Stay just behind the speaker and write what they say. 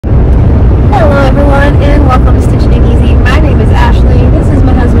everyone, and welcome to Stitching It Easy. My name is Ashley. This is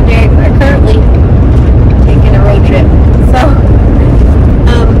my husband Derek. We're currently taking a road trip. So,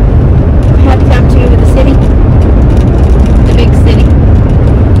 we had to come to the city, the big city,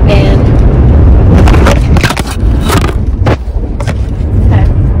 and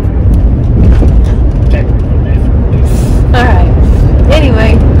alright.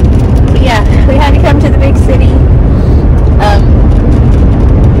 Anyway, yeah, we had to come to the big city.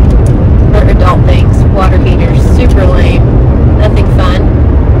 For adult things, water heaters, super lame, nothing fun,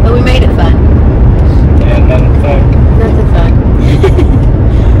 but we made it fun. Yeah, nothing fun. Nothing fun.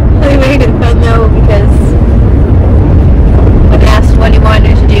 We made it fun though, because when asked what he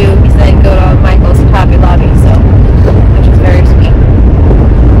wanted to do, he said go to Michael's Hobby Lobby, so, which was very sweet.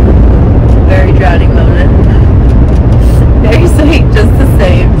 Very drowning moment. Very sweet, just the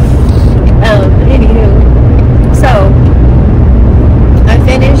same. Anywho, so, I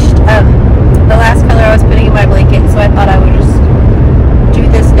finished the last color I was putting in my blanket, so I thought I would just do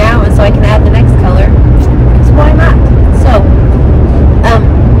this now, and so I can add the next color, because why not? So,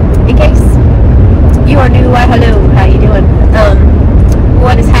 in case you are new, why hello, how you doing?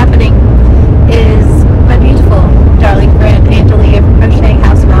 What is happening is my beautiful, darling friend Angelia from Crocheting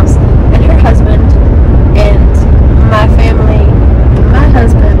House Mouse and her husband, and my family, my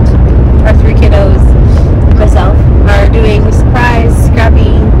husband, our 3 kiddos, myself, are doing surprise,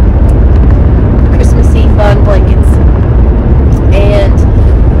 scrappy, Christmassy fun blankets. And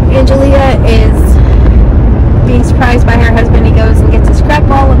Angelia is being surprised by her husband. He goes and gets a scrap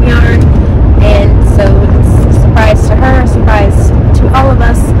ball of yarn, and so it's a surprise to her, a surprise to all of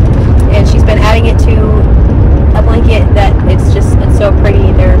us, and she's been adding it to a blanket that it's so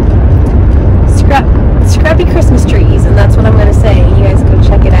pretty. They're scrappy Christmas trees, and that's what I'm going to say. You guys go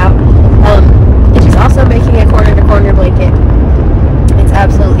check it out. And she's also making a corner-to-corner blanket. It's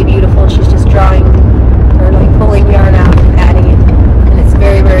absolutely beautiful. She's just drawing, or like pulling yarn out and adding it, and it's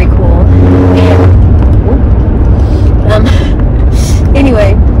very, very cool. And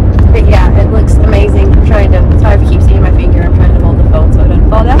anyway, but yeah, it looks amazing. I'm trying to, sorry if you keep seeing my finger, I'm trying to hold the phone so it doesn't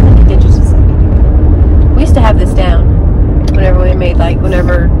fall down like it did just a second ago. We used to have this down whenever we made, like,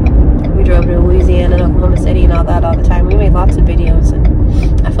 whenever we drove to Louisiana and Oklahoma City and all that all the time. We made lots of videos, and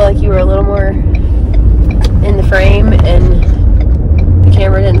I feel like you were a little more in the frame, and the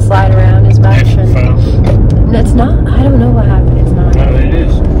camera didn't slide around as much. And it's not, I don't know what happened, it's not. No, it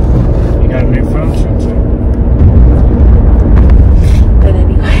is. You got a new phone sensor. But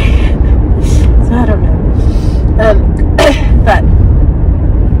anyway, so I don't know. But,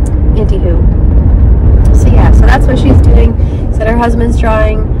 anywho. So yeah, so that's what she's doing. So her husband's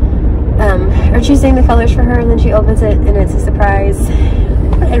drawing, or choosing the colors for her, and then she opens it, and it's a surprise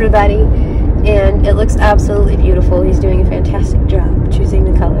for everybody. And it looks absolutely beautiful. He's doing a fantastic job choosing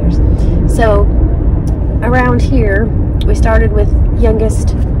the colors. So, around here, we started with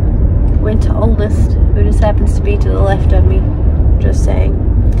youngest, went to oldest, who just happens to be to the left of me, just saying.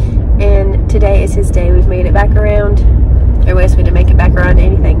 And today is his day. We've made it back around. Or ways we didn't make it back around to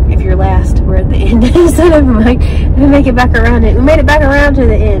anything. If you're last, we're at the end. So never mind. We make it back around. We made it back around to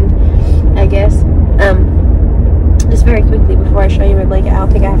the end, I guess. Just very quickly before I show you my blanket, I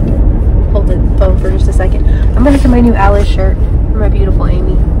think I have to hold the phone for just a second. I'm gonna look at my new Alice shirt for my beautiful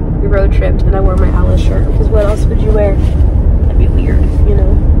Amy. We road tripped and I wore my Alice shirt, because what else would you wear? That'd be weird, you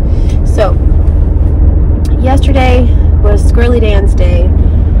know. So yesterday was Squirrely Dan's day,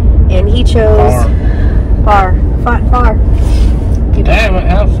 and he chose far. Damn, it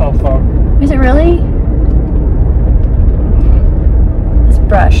has so far. Is it really? This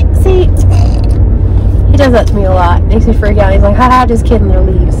brush. See, he does that to me a lot. Makes me freak out. He's like, haha, just kidding, they're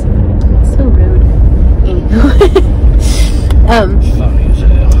leaves. So rude. Funny as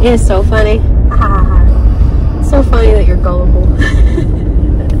hell. It is so funny. It's so funny that you're gullible.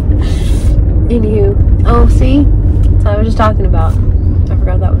 Anywho. Oh, see? That's what I was just talking about. I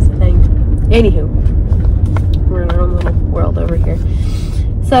forgot that was the thing. Anywho. We're in our own little world over here.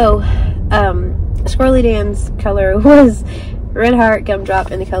 So, Squirrely Dan's color was Red Heart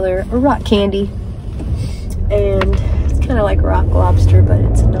Gumdrop in the color Rock Candy. And it's kind of like Rock Lobster, but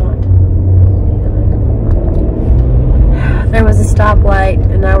it's not. There was a stoplight,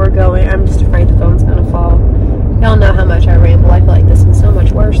 and now we're going. I'm just afraid the phone's gonna fall. Y'all know how much I ramble. I feel like this one's so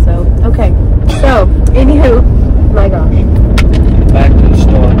much worse, though. Okay, so, anywho, my gosh. Back to the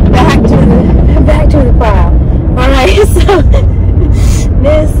store. Back to the pile. Alright, so,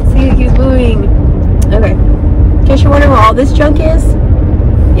 this, see, it keeps moving. Okay, in case you're wondering where all this junk is,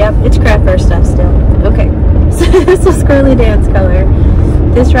 yep, it's craft fair stuff still. Okay, so this is Squirrely Dan's color.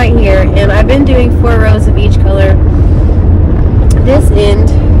 This right here, and I've been doing 4 rows of each color. This end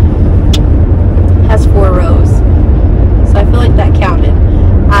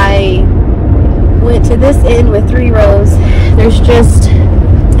this end with 3 rows, there's just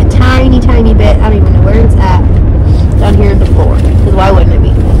a tiny bit, I don't even know where it's at, down here on the floor, because why wouldn't it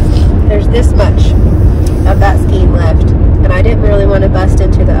be? There's this much of that skein left, and I didn't really want to bust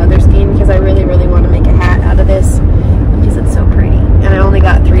into the other skein because I really want to make a hat out of this because it's so pretty, and I only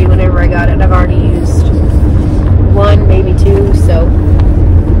got 3 whenever I got it. I've already used 1, maybe 2, so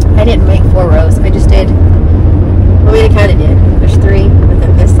I didn't make 4 rows. I just did, well, I kind of did. There's 3, but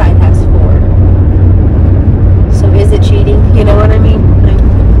then this side has 4. So is it cheating? You know what I mean?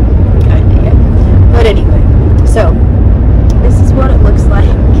 Kind of, yeah. But anyway, so this is what it looks like.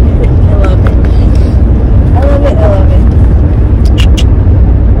 I love it. I love it. I love it.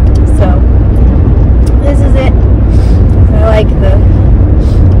 So this is it. I like the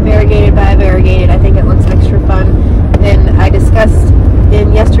variegated by variegated. I think it looks extra fun. And I discussed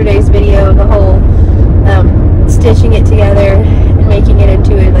in yesterday's video the whole stitching it together and making it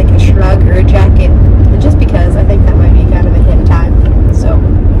into like a shrug or a jacket, and just because I think that might be kind of a hit time. So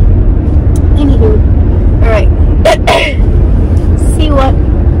anywho, alright. See what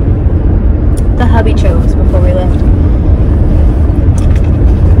the hubby chose before we left.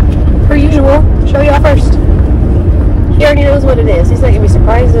 Per usual, show y'all first. He already knows what it is. He's not gonna be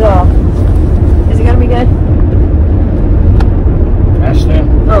surprised at all. Is it gonna be good? Ask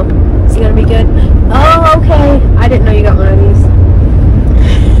them. Oh, is it gonna be good? Oh, okay. I didn't know you got one of these.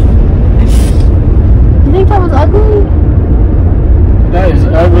 You think that was ugly? That is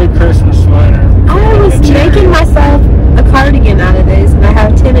an ugly Christmas sweater. I was making myself a cardigan out of this, and I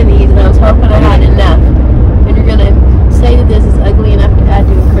have 10 of these, and I was hoping I had enough. And you're gonna say that this is ugly enough to add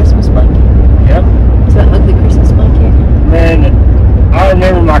to a Christmas blanket? Yep. It's an ugly Christmas blanket. Man, I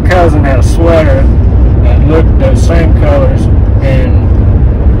remember my cousin had a sweater that looked the same colors, and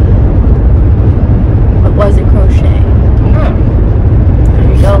But was it crochet? no. There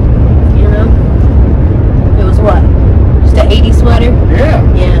you go. You know? It was what? Just an 80s sweater? Yeah.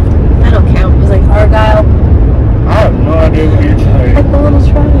 Yeah. That don't count. It was like Argyle. I have no idea what you're Like saying. the little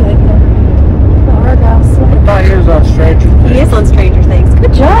triangle, like the Argyle I sweater. thought he was on Stranger Things. He is on Stranger Things.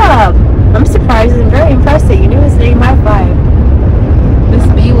 Good job! I'm surprised and very impressed that you knew his name. High five. Miss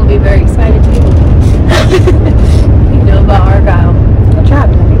B will be very excited too. You know about Argyle. Good job,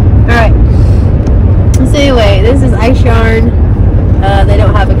 Debbie. Alright. So anyway, this is ice yarn. They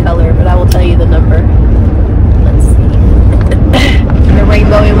don't have a color, but I will tell you the number. Let's see. The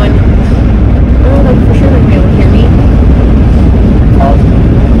rainbowy one. Oh, like for sure they'll be able to hear me.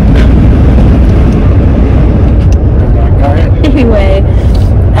 Go ahead. Anyway,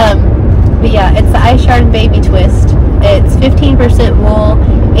 but yeah, it's the ice yarn baby twist. It's 15% wool,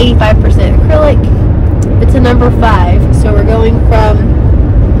 85% acrylic. It's a number 5, so we're going from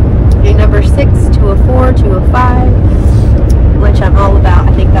a number 6 to a 4 to a 5, which I'm all about.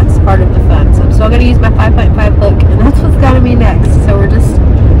 I think that's part of the fun. So I'm still going to use my 5.5 hook, and that's what's got to be next. So we're just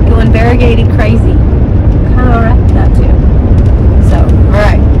going variegated crazy. Kind of alright with that too. So,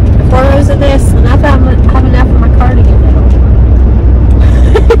 alright. 4 rows of this, and I have enough for my cardigan now.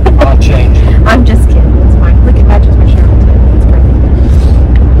 I'll change it. I'm just kidding. It's fine. Look, it matches my shirt too. It's perfect.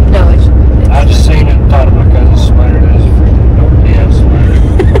 No, it's I just seen it and thought of my cousin's sweater. That was a freaking dope damn sweater.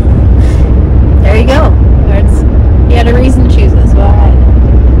 there you go. He had a reason to choose it, so I had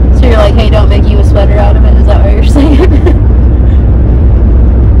it. So you're like, hey, don't make you a sweater out of it. Is that what you're saying?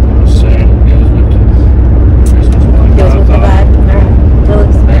 I'm saying it goes with the Christmas one. Goes with the vibe. Alright. It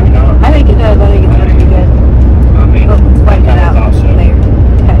looks, Maybe not. I think it does. I think it's going to be good. I mean, Oh, let's wipe it I out thought so. later.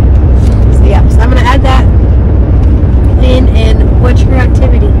 Okay. So yeah, so I'm going to add that in, and what's your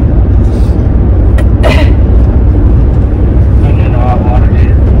activity? And then a hot water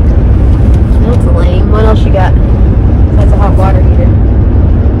heater. That's lame. What else you got? That's a hot water heater.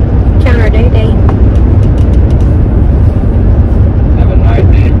 Counter day date. Have a night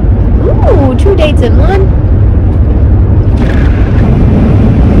date. Ooh, 2 dates in one.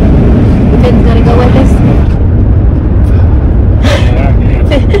 Finn's gonna go with us. Yeah, I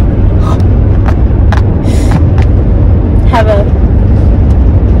guess.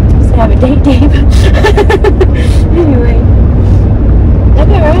 have a date, Dave. Anyway, that'd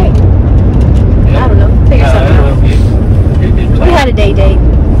be alright. I don't know. Figure something out. We had a date.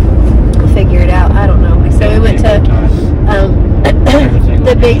 We'll figure it out. I don't know. So we went to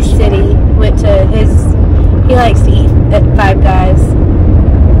the big city. Went to he likes to eat at Five Guys.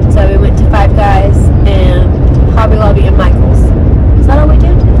 So we went to Five Guys and Hobby Lobby and Michael's. Is that all we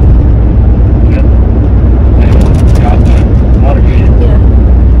did? Yep. And got the water heater. Yeah.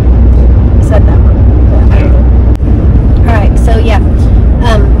 I said that one. But I don't know. Alright, so yeah.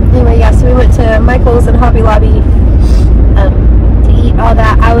 Anyway, yeah, so we went to Michael's and Hobby Lobby to eat all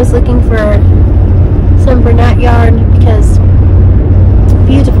that. I was looking for some Bernat yarn because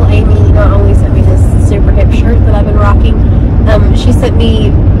beautiful Amy not only sent me this super hip shirt that I've been rocking, she sent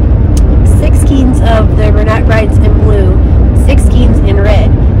me 6 skeins of the Bernat Brights in blue, 6 skeins in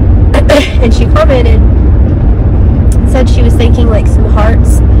red, and she commented, said she was thinking like some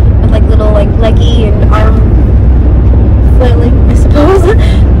hearts with like little like leggy and arm flailing, I suppose.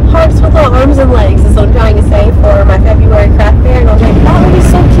 Hearts with little arms and legs is what I'm trying to say for my February craft fair, and I was like, that would be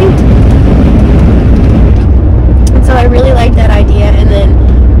so cute. And so I really liked that idea, and then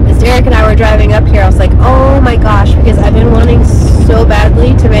as Derek and I were driving up here, I was like, oh my gosh, because I've been wanting so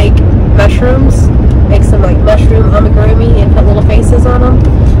badly to make mushrooms, make some like mushroom amigurumi and put little faces on them,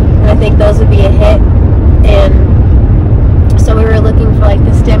 and I think those would be a hit. And so we were looking for like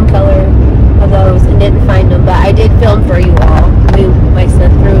the stem color of those and didn't find them, but I did film for you all. Like I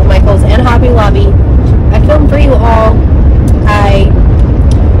said, through Michael's and Hobby Lobby, I filmed for you all. I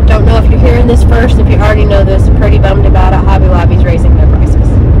don't know if you're hearing this first. If you already know this, I'm pretty bummed about it. Hobby Lobby's raising their prices. I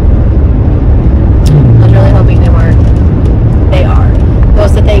was really hoping they weren't. They are.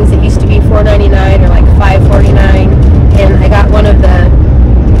 Those are things that used to be $4.99 or like $5.49, and I got one of the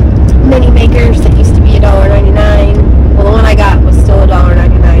mini makers that used to be $1.99. Well, the one I got was still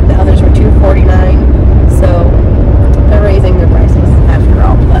 $1.99. The others were $2.49. So they're raising their prices after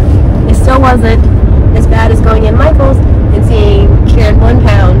all, but it still wasn't as bad as going in Michael's and seeing Kieran 1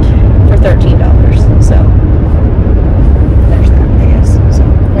 pound for $13. So there's that, I guess. So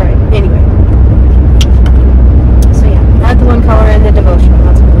alright, anyway. So yeah, I had the one color in the devotional.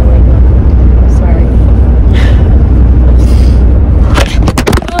 That's what really good. Sorry.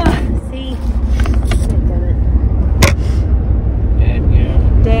 See?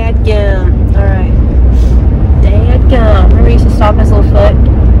 Dadgum. Alright. Dadgum. Remember he used to stomp his little foot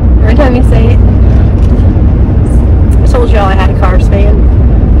every time you say it? I told y'all I had a Cars fan.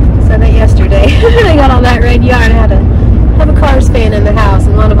 Said that yesterday. I got all that red yarn. I had to have a Cars fan in the house,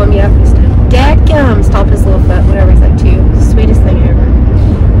 and one of them, yeah, used to dadgum stomp his little foot whenever he's like 2. It's the sweetest thing ever.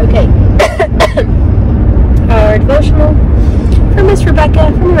 Okay. Our devotional from Miss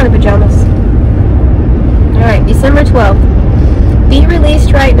Rebecca from Running Pajamas. Alright, December 12th. Be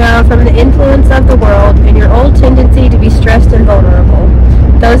released right now from the influence of the world and your old tendency to be stressed and vulnerable.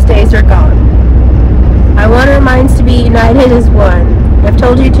 Those days are gone. I want our minds to be united as one. I've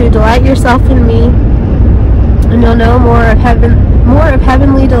told you to delight yourself in me, and you'll know more of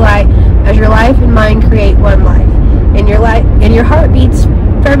heavenly delight as your life and mind create one life. And your heart beats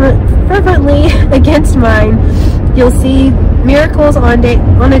fervently against mine. You'll see miracles on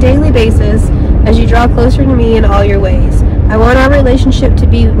a daily basis as you draw closer to me in all your ways. I want our relationship to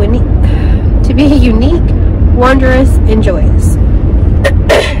be unique, wondrous, and joyous.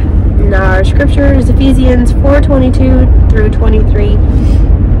 Now our scripture is Ephesians 4:22 through 23.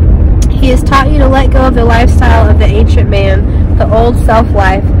 He has taught you to let go of the lifestyle of the ancient man, the old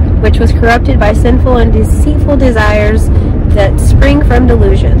self-life, which was corrupted by sinful and deceitful desires that spring from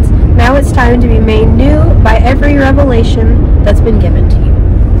delusions. Now it's time to be made new by every revelation that's been given to you.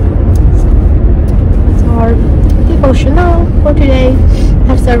 That's our devotional for today. I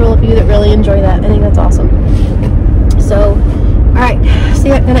have several of you that really enjoy that. I think that's awesome. So, alright,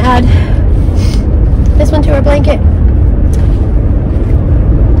 so I'm going to add this one to our blanket.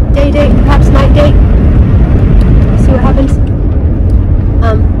 Day date, perhaps night date. See what happens.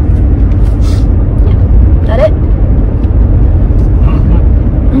 Yeah, is that it?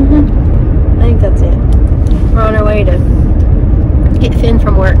 I think that's it. We're on our way to get Finn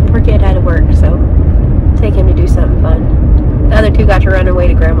from work. Poor kid had to work, so take him to do something fun. The other 2 got to run away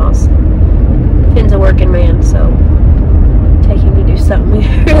to Grandma's. Finn's a working man, so take him to do something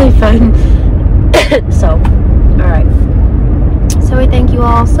really fun. So, alright. So we thank you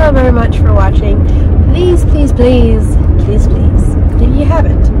all so very much for watching. Please, please, please, please, please, if you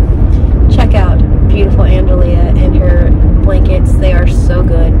haven't, check out beautiful Angelia and her blankets. They are so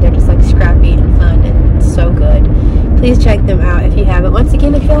good. They're just like scrappy and fun and so good. Please check them out if you haven't. Once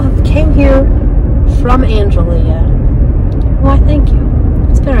again, if you came here from Angelia, why thank you.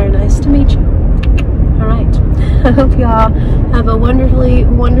 It's very nice to meet you. Alright. I hope you all have a wonderfully,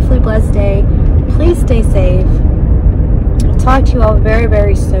 wonderfully blessed day. Please stay safe. I'll talk to you all very,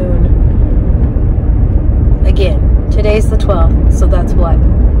 very soon. Again, today's the 12th, so that's what?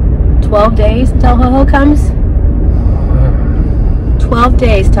 12 days till Ho-Ho comes? 12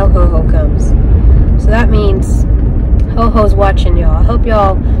 days till Ho-Ho comes. So that means Ho-Ho's watching y'all. I hope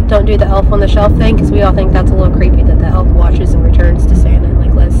y'all don't do the elf on the shelf thing, because we all think that's a little creepy that the elf watches and returns to Santa.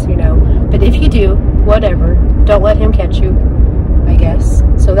 Like, let's, you know. But if you do, whatever. Don't let him catch you, I guess.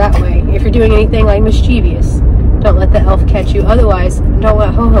 So that way, if you're doing anything like mischievous, don't let the elf catch you. Otherwise, don't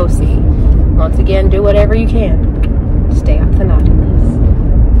let Ho-Ho see. once again, do whatever you can.